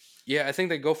 Yeah, I think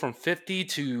they go from 50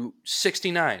 to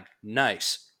 69.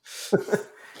 Nice.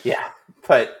 Yeah,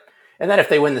 and then if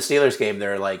they win the Steelers game,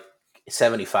 they're like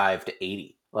 75 to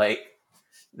 80. Like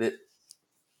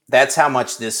that's how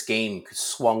much this game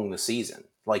swung the season.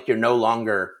 Like you're no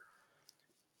longer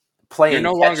playing. You're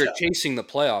no longer chasing the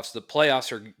playoffs. The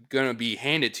playoffs are going to be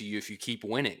handed to you if you keep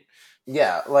winning.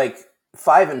 Yeah, like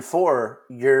 5-4,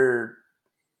 you're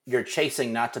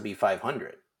chasing not to be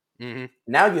 500. Mm-hmm.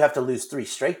 Now you have to lose 3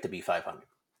 straight to be 500,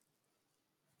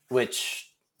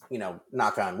 which,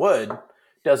 knock on wood,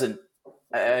 doesn't.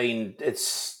 I mean,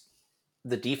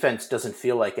 the defense doesn't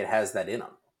feel like it has that in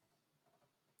them.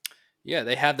 Yeah,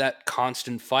 they have that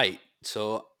constant fight,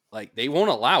 so like they won't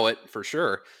allow it for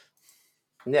sure.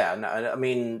 Yeah, no, I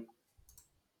mean,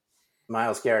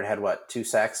 Myles Garrett had 2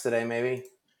 sacks today, maybe.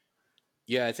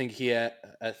 Yeah, I think he had.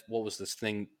 What was this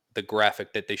thing? The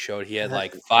graphic that they showed. He had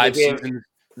like 5 seasons.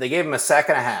 They gave him a sack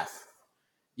and a half.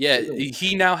 Yeah,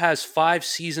 he now has 5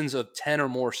 seasons of 10 or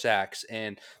more sacks,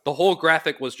 and the whole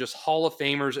graphic was just Hall of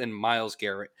Famers and Myles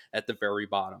Garrett at the very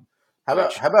bottom. How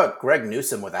about Greg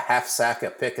Newsome with a half sack,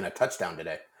 a pick, and a touchdown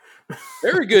today?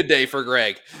 Very good day for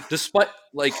Greg. Despite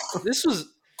this was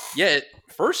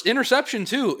first interception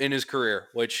too in his career,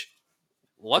 which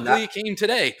luckily it came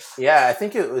today. Yeah, I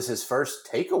think it was his first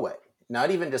takeaway. Not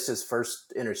even just his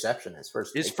first interception, his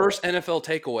first NFL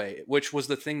takeaway, which was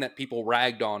the thing that people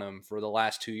ragged on him for the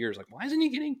last 2 years. Like, why isn't he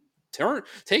getting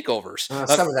takeovers?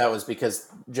 Some of that was because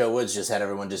Joe Woods just had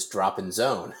everyone just drop in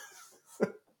zone.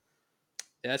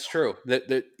 That's true.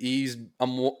 That he's a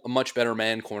much better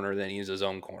man corner than he is his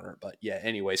own corner. But yeah,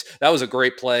 anyways, that was a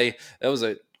great play. That was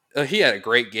he had a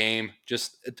great game,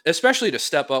 just especially to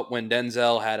step up when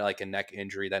Denzel had like a neck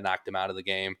injury that knocked him out of the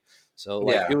game. So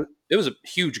it was a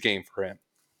huge game for him.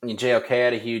 I mean, JOK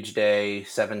had a huge day,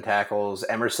 7 tackles.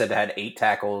 Emerson had 8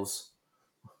 tackles.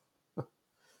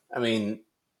 I mean,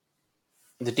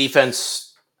 the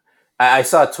defense. I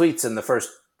saw tweets in the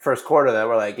first quarter that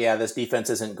were like, "Yeah, this defense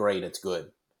isn't great. It's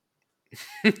good."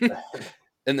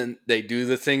 And then they do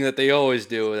the thing that they always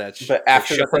do. That's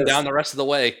after shut them down the rest of the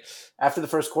way. After the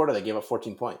first quarter, they gave up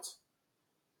 14 points,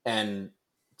 and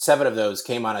 7 of those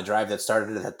came on a drive that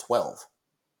started at 12.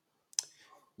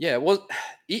 Yeah, well,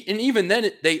 and even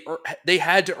then they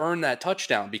had to earn that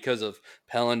touchdown because of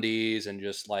penalties and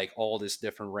just like all this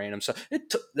different random stuff.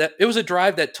 It was a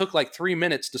drive that took like 3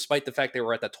 minutes, despite the fact they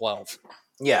were at the 12.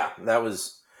 Yeah, that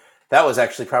was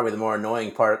actually probably the more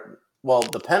annoying part. Well,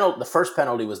 the first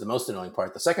penalty was the most annoying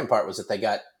part. The second part was that they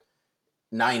got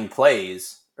 9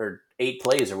 plays or 8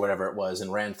 plays or whatever it was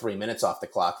and ran 3 minutes off the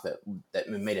clock that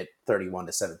made it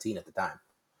 31-17 at the time.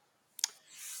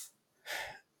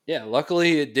 Yeah,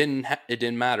 luckily it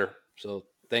didn't matter. So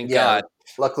thank God.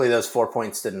 Luckily those 4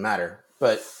 points didn't matter.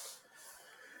 But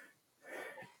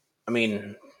I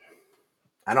mean,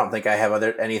 I don't think I have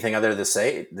anything other to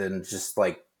say than just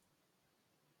like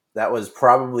that was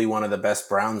probably one of the best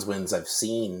Browns wins I've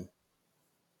seen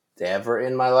ever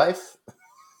in my life.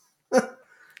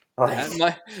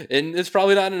 And it's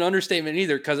probably not an understatement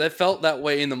either, because I felt that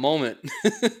way in the moment.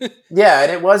 Yeah,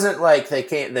 and it wasn't like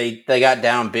they got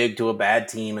down big to a bad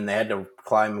team and they had to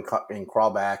climb and crawl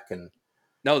back. And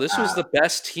no, this was the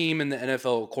best team in the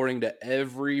NFL according to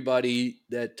everybody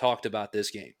that talked about this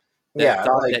game. That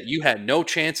thought that you had no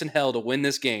chance in hell to win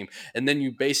this game, and then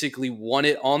you basically won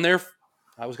it on their,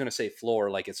 I was going to say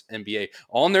floor like it's NBA,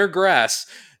 on their grass,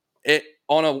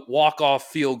 on a walk-off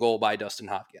field goal by Dustin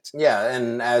Hopkins. Yeah,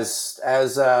 and as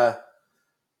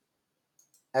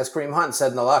as Kareem Hunt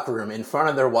said in the locker room, in front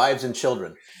of their wives and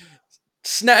children.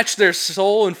 Snatch their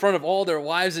soul in front of all their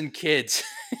wives and kids.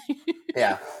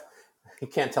 Yeah. You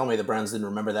can't tell me the Browns didn't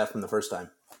remember that from the first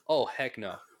time. Oh, heck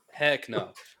no. Heck no.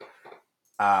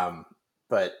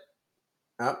 But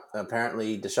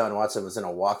apparently Deshaun Watson was in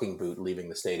a walking boot leaving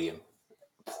the stadium.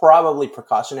 Probably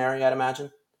precautionary, I'd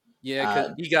imagine. Yeah,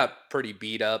 because he got pretty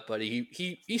beat up, but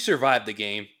he survived the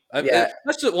game. Yeah.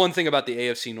 That's the one thing about the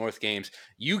AFC North games.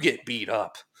 You get beat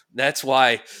up. That's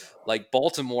why, like,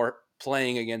 Baltimore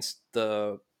playing against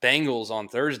the Bengals on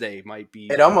Thursday might be.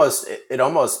 It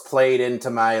almost played into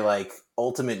my like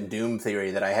ultimate doom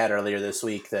theory that I had earlier this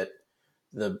week that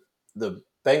the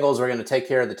Bengals were going to take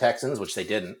care of the Texans, which they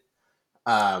didn't.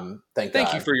 Thank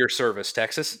God. You for your service,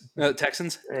 Texans.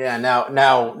 Yeah.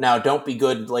 Now, don't be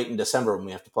good late in December when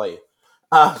we have to play you.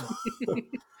 But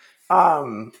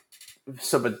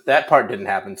that part didn't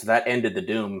happen, so that ended the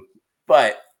doom.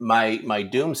 But my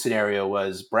doom scenario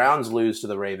was Browns lose to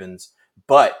the Ravens,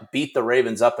 but beat the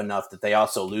Ravens up enough that they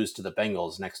also lose to the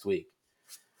Bengals next week.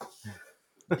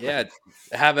 Yeah,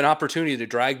 have an opportunity to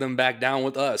drag them back down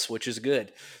with us, which is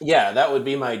good. Yeah, that would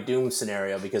be my doom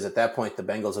scenario because at that point the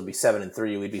Bengals would be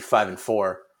 7-3, we'd be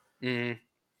 5-4. Mm-hmm.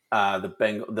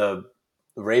 The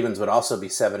Ravens would also be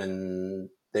 7 and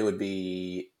they would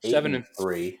be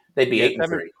 8-3. They'd be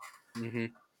 8-3. Mm-hmm.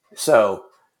 So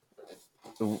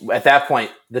at that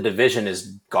point, the division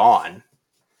is gone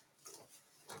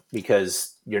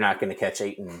because you're not going to catch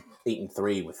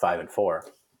 8-3 with 5-4.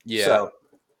 Yeah. So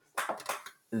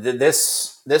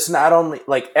this not only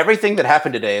like everything that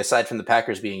happened today, aside from the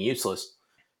Packers being useless,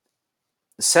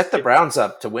 set the Browns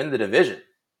up to win the division.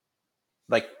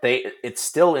 Like it's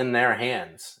still in their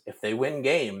hands. If they win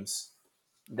games,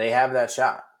 they have that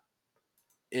shot.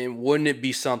 And wouldn't it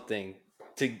be something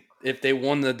if they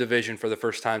won the division for the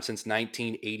first time since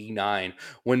 1989,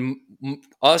 when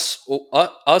us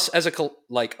as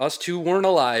us two weren't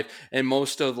alive, and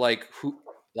most of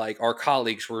our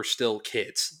colleagues were still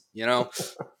kids, you know?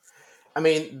 I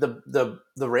mean, the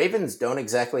Ravens don't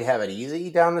exactly have it easy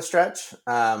down the stretch.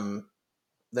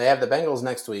 They have the Bengals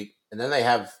next week, and then they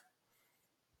have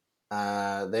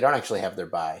they don't actually have their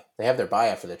bye. They have their bye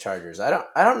after the Chargers. I don't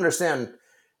understand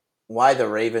why the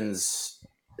Ravens.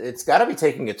 It's got to be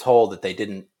taking a toll that they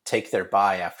didn't take their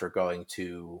bye after going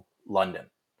to London.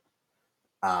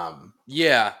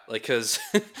 Yeah, because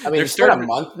I mean, it's been a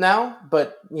month now,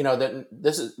 but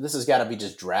this has got to be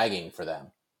just dragging for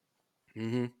them.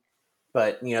 Mm-hmm.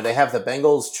 But they have the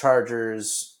Bengals,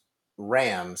 Chargers,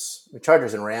 Rams. The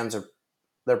Chargers and Rams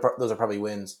those are probably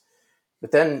wins.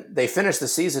 But then they finish the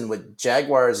season with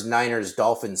Jaguars, Niners,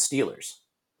 Dolphins, Steelers.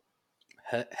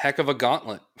 Heck of a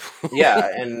gauntlet. Yeah,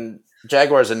 and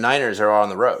Jaguars and Niners are all on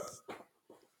the road.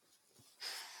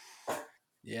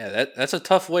 Yeah, that's a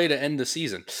tough way to end the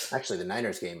season. Actually, the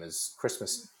Niners game is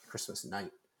Christmas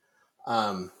night.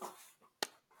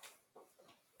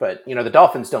 But the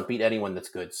Dolphins don't beat anyone that's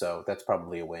good, so that's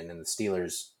probably a win. And the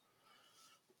Steelers,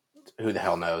 who the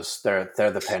hell knows? They're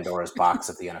the Pandora's box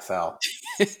of the NFL.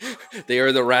 They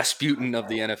are the Rasputin of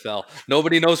the NFL.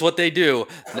 Nobody knows what they do,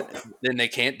 then they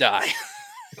can't die.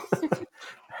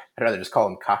 I'd rather just call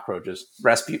them cockroaches.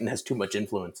 Rasputin has too much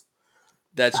influence.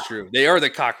 That's true. They are the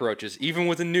cockroaches. Even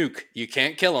with a nuke, you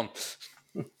can't kill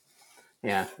them.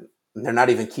 Yeah, they're not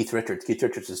even Keith Richards. Keith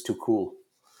Richards is too cool.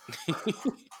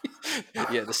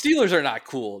 Yeah, the Steelers are not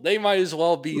cool. They might as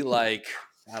well be like,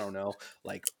 I don't know,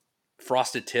 like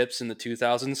Frosted Tips in the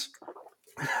 2000s.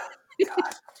 God,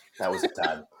 that was a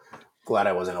time. Glad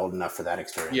I wasn't old enough for that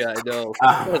experience. Yeah, I know.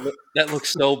 That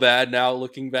looks so bad now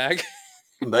looking back.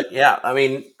 But yeah, I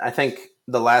mean, I think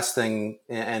the last thing,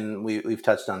 and we've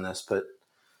touched on this, but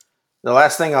the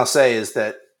last thing I'll say is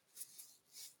that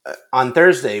on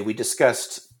Thursday we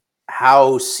discussed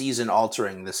how season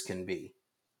altering this can be.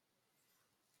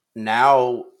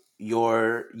 Now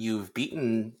you've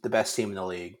beaten the best team in the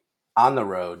league on the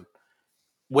road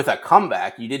with a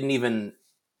comeback. You didn't even.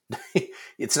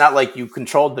 It's not like you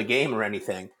controlled the game or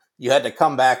anything. You had to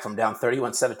come back from down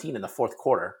 31-17 in the fourth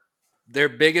quarter. Their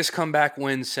biggest comeback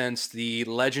win since the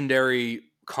legendary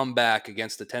comeback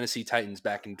against the Tennessee Titans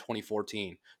back in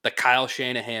 2014. The Kyle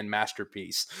Shanahan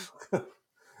masterpiece.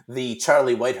 The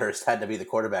Charlie Whitehurst had to be the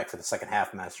quarterback for the second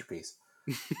half masterpiece.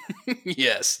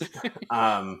 Yes.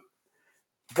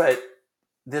 But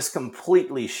this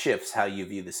completely shifts how you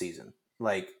view the season.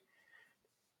 Like,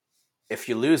 if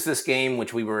you lose this game,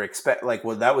 which we were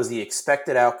that was the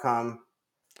expected outcome.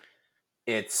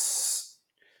 It's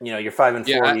you're 5-4.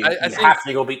 Yeah, you think, have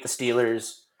to go beat the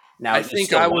Steelers. Now I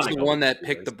think I was the one that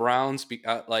picked the Browns.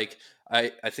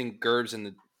 I think Gerbs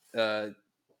and the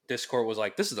Discord was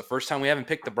like, this is the first time we haven't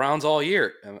picked the Browns all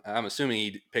year. I'm assuming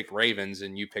he picked Ravens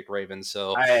and you picked Ravens.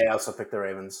 So I also picked the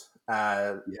Ravens.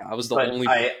 yeah, I was the but only.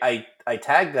 I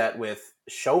tagged that with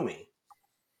show me,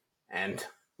 and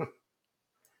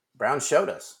Browns showed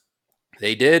us.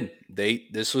 They did.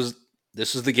 This was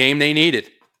the game they needed.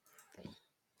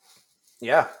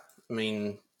 Yeah, I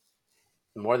mean,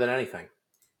 more than anything.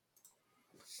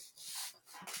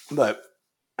 But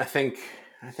I think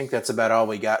that's about all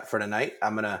we got for tonight.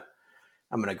 I'm gonna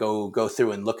go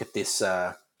through and look at this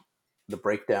the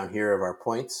breakdown here of our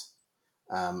points.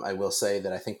 I will say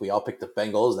that I think we all picked the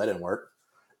Bengals. That didn't work.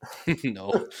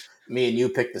 No. Me and you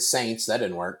picked the Saints. That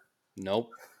didn't work.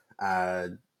 Nope.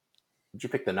 Did you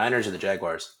pick the Niners or the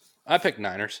Jaguars? I picked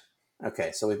Niners.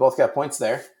 Okay, so we both got points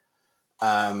there.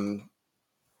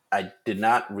 I did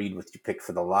not read what you picked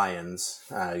for the Lions.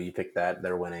 You picked that.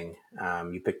 They're winning.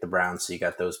 You picked the Browns, so you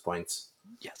got those points.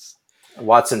 Yes.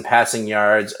 Watson passing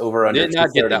yards over under Did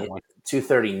not get that one.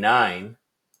 239.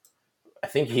 I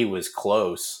think he was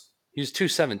close. He was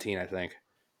 217, I think.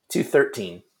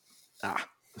 213. Ah.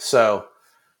 So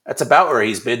that's about where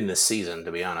he's been this season,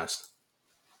 to be honest.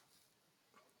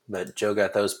 But Joe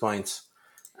got those points.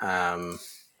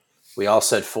 We all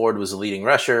said Ford was the leading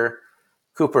rusher.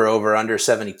 Cooper over under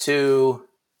 72.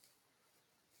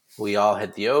 We all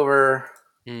hit the over.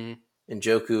 Mm.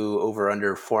 Njoku over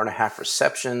under 4.5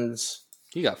 receptions.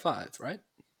 He got 5, right?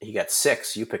 He got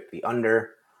 6. You picked the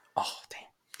under. Oh, damn.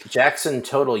 Jackson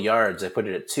total yards, I put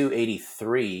it at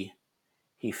 283.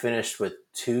 He finished with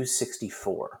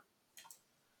 264.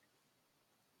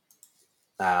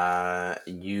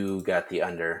 You got the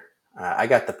under. I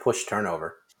got the push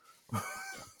turnover.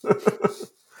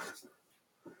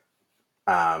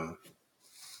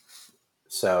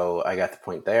 So I got the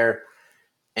point there.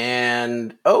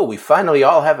 And, we finally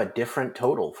all have a different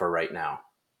total for right now.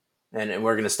 And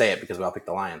we're going to stay it because we all picked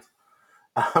the Lions.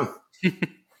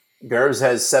 Gerbs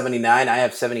has 79. I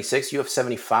have 76. You have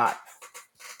 75.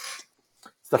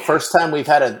 It's the first time we've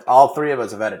had all three of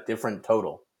us have had a different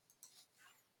total.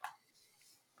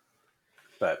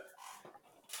 But,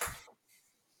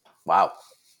 wow.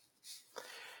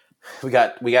 We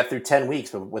got through 10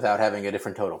 weeks without having a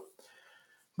different total.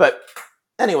 But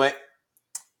anyway,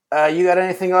 you got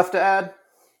anything left to add?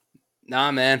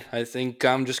 Nah, man. I think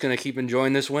I'm just going to keep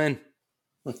enjoying this win.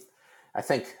 I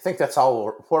think that's all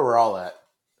where we're all at.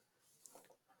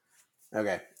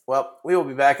 Okay. Well, we will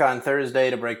be back on Thursday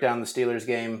to break down the Steelers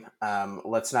game.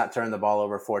 Let's not turn the ball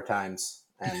over 4 times,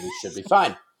 and we should be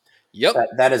fine. Yep.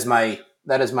 That is my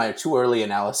too early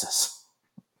analysis.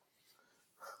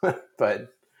 But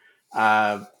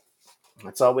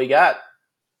that's all we got.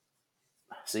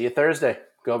 See you Thursday.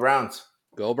 Go Browns.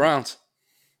 Go Browns.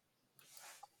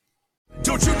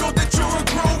 Don't you know that you're a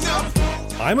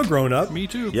grown-up? I'm a grown-up. Me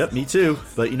too. Yep, me too.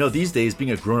 But these days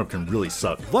being a grown-up can really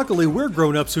suck. Luckily, we're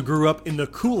grown-ups who grew up in the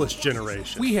coolest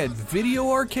generation. We had video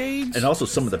arcades. And also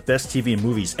some of the best TV and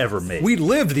movies ever made. We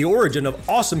lived the origin of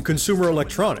awesome consumer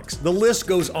electronics. The list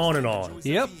goes on and on.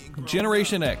 Yep,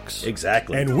 Generation X.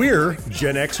 Exactly. And we're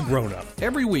Gen X grown-up.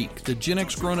 Every week, the Gen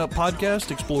X Grown Up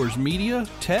podcast explores media,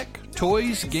 tech,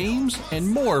 toys, games, and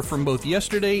more from both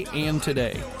yesterday and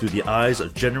today. Through the eyes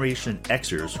of Generation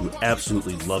Xers who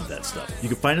absolutely love that stuff. You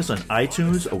can find us on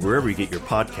iTunes or wherever you get your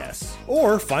podcasts.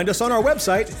 Or find us on our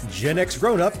website,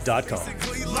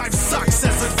 genxgrownup.com. Life sucks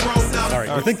as a grown-up. All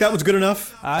right, you think that was good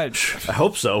enough? I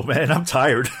hope so, man. I'm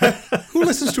tired. Who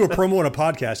listens to a promo on a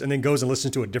podcast and then goes and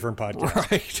listens to a different podcast?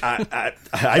 Right.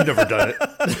 I've never done it.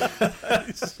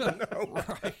 No.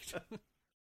 Right.